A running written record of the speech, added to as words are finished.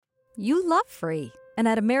you love free. And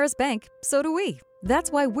at Ameris Bank, so do we. That's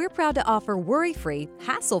why we're proud to offer worry-free,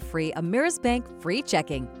 hassle-free Ameris Bank free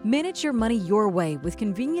checking. Manage your money your way with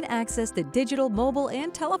convenient access to digital, mobile,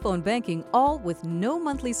 and telephone banking, all with no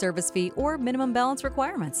monthly service fee or minimum balance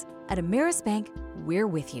requirements. At Ameris Bank, we're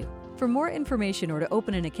with you. For more information or to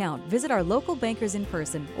open an account, visit our local bankers in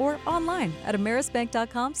person or online at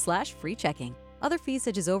amerisbank.com/free checking. Other fees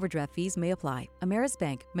such as overdraft fees may apply. Ameris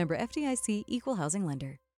Bank, member FDIC, equal housing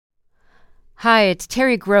lender. Hi, it's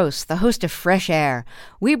Terry Gross, the host of Fresh Air.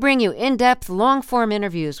 We bring you in-depth, long-form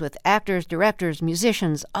interviews with actors, directors,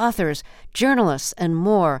 musicians, authors, journalists, and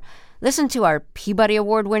more. Listen to our Peabody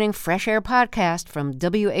Award-winning Fresh Air podcast from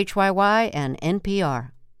WHYY and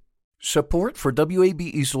NPR. Support for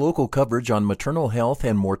WABE's local coverage on maternal health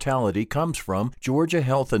and mortality comes from Georgia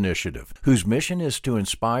Health Initiative, whose mission is to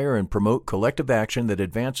inspire and promote collective action that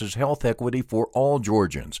advances health equity for all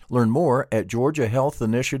Georgians. Learn more at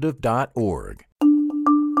georgiahealthinitiative.org.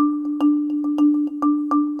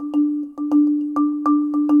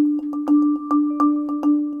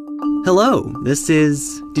 Hello, this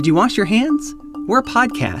is Did You Wash Your Hands? We're a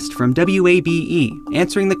podcast from WABE,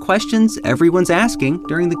 answering the questions everyone's asking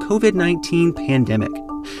during the COVID-19 pandemic.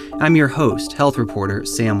 I'm your host, health reporter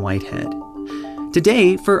Sam Whitehead.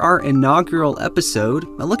 Today, for our inaugural episode,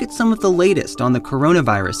 a look at some of the latest on the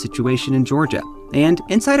coronavirus situation in Georgia and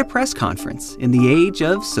inside a press conference in the age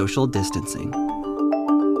of social distancing.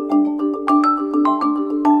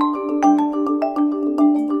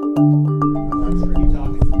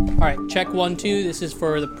 All right, check 1, 2. This is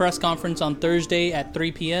for the press conference on Thursday at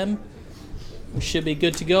 3 p.m. We should be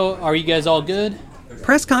good to go. Are you guys all good?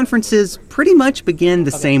 Press conferences pretty much begin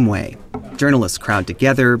the same way. Journalists crowd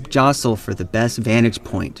together, jostle for the best vantage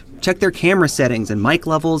point, check their camera settings and mic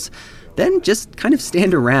levels, then just kind of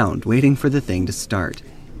stand around waiting for the thing to start.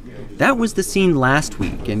 That was the scene last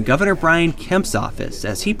week in Governor Brian Kemp's office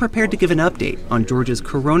as he prepared to give an update on Georgia's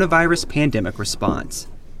coronavirus pandemic response.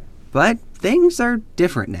 But things are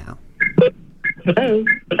different now. Hello?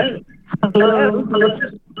 Hello?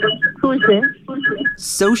 Who is this?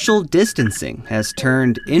 Social distancing has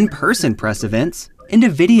turned in-person press events into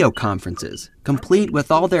video conferences, complete with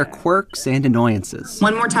all their quirks and annoyances.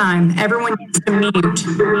 One more time, everyone needs to mute.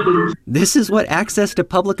 This is what access to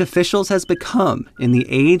public officials has become in the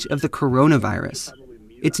age of the coronavirus.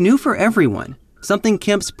 It's new for everyone, something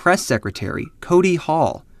Kemp's press secretary, Cody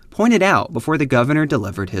Hall, pointed out before the governor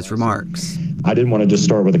delivered his remarks. I did want to just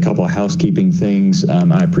start with a couple of housekeeping things.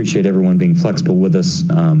 I appreciate everyone being flexible with us.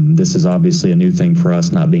 This is obviously a new thing for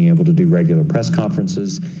us, not being able to do regular press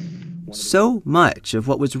conferences. So much of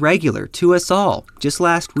what was regular to us all just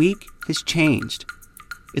last week has changed.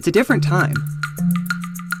 It's a different time.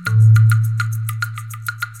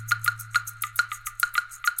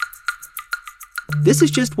 This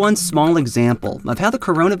is just one small example of how the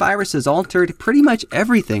coronavirus has altered pretty much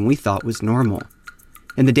everything we thought was normal.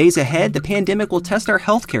 In the days ahead, the pandemic will test our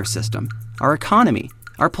healthcare system, our economy,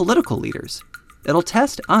 our political leaders. It'll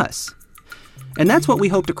test us. And that's what we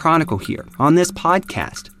hope to chronicle here on this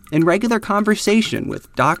podcast, in regular conversation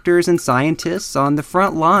with doctors and scientists on the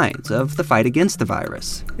front lines of the fight against the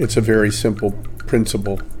virus. It's a very simple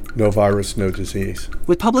principle. No virus, no disease.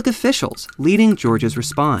 With public officials leading Georgia's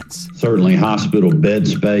response. Certainly hospital bed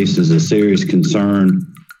space is a serious concern,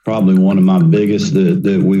 probably one of my biggest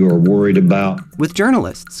that we are worried about. With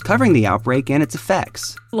journalists covering the outbreak and its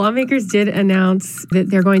effects. Lawmakers did announce that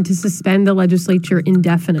they're going to suspend the legislature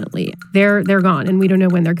indefinitely. They're gone, and we don't know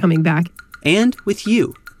when they're coming back. And with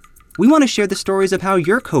you. We want to share the stories of how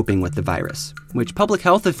you're coping with the virus, which public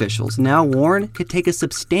health officials now warn could take a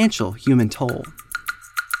substantial human toll.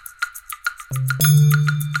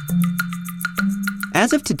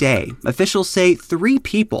 As of today, officials say 3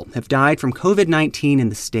 people have died from COVID-19 in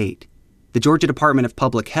the state. The Georgia Department of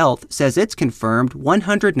Public Health says it's confirmed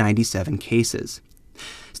 197 cases.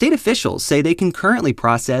 State officials say they can currently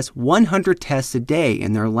process 100 tests a day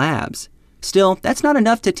in their labs. Still, that's not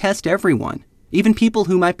enough to test everyone, even people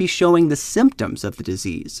who might be showing the symptoms of the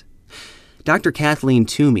disease. Dr. Kathleen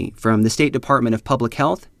Toomey from the State Department of Public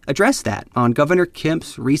Health addressed that on Governor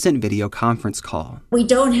Kemp's recent video conference call. We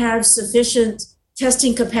don't have sufficient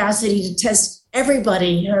testing capacity to test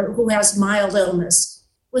everybody who has mild illness.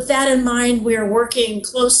 With that in mind, we are working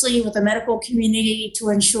closely with the medical community to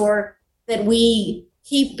ensure that we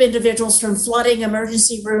keep individuals from flooding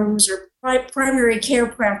emergency rooms or primary care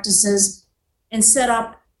practices and set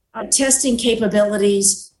up testing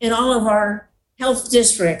capabilities in all of our health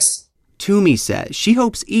districts. Toomey says she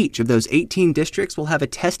hopes each of those 18 districts will have a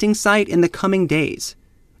testing site in the coming days,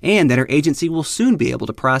 and that her agency will soon be able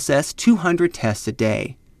to process 200 tests a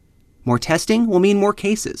day. More testing will mean more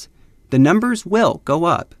cases, the numbers will go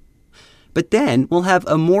up. But then we'll have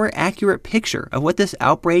a more accurate picture of what this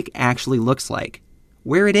outbreak actually looks like,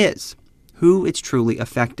 where it is, who it's truly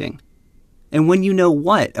affecting. And when you know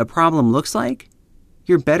what a problem looks like,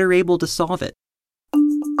 you're better able to solve it.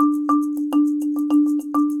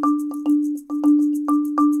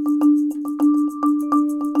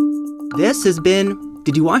 This has been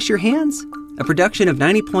Did You Wash Your Hands? A production of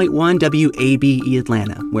 90.1 WABE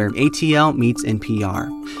Atlanta, where ATL meets NPR.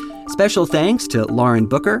 Special thanks to Lauren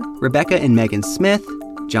Booker, Rebecca and Megan Smith,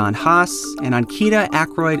 John Haas, and Ankita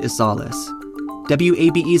Ackroyd-Izales.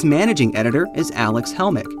 WABE's managing editor is Alex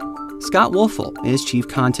Helmick. Scott Wolfel is chief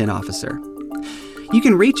content officer. You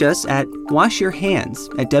can reach us at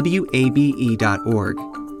washyourhands@wabe.org.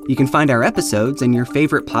 You can find our episodes in your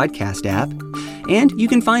favorite podcast app, and you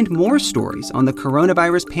can find more stories on the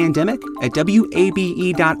coronavirus pandemic at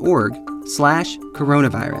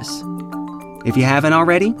wabe.org/coronavirus. If you haven't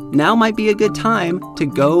already, now might be a good time to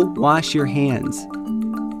go wash your hands.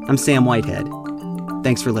 I'm Sam Whitehead.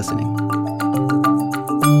 Thanks for listening.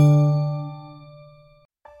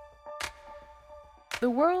 The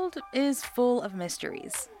world is full of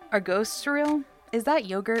mysteries. Are ghosts real? Is that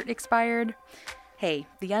yogurt expired? Hey,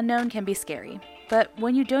 the unknown can be scary, but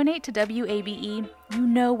when you donate to WABE, you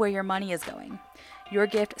know where your money is going. Your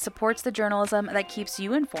gift supports the journalism that keeps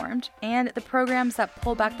you informed and the programs that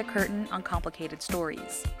pull back the curtain on complicated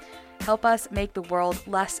stories. Help us make the world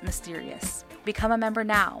less mysterious. Become a member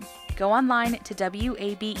now. Go online to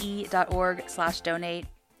wabe.org/donate,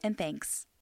 and thanks.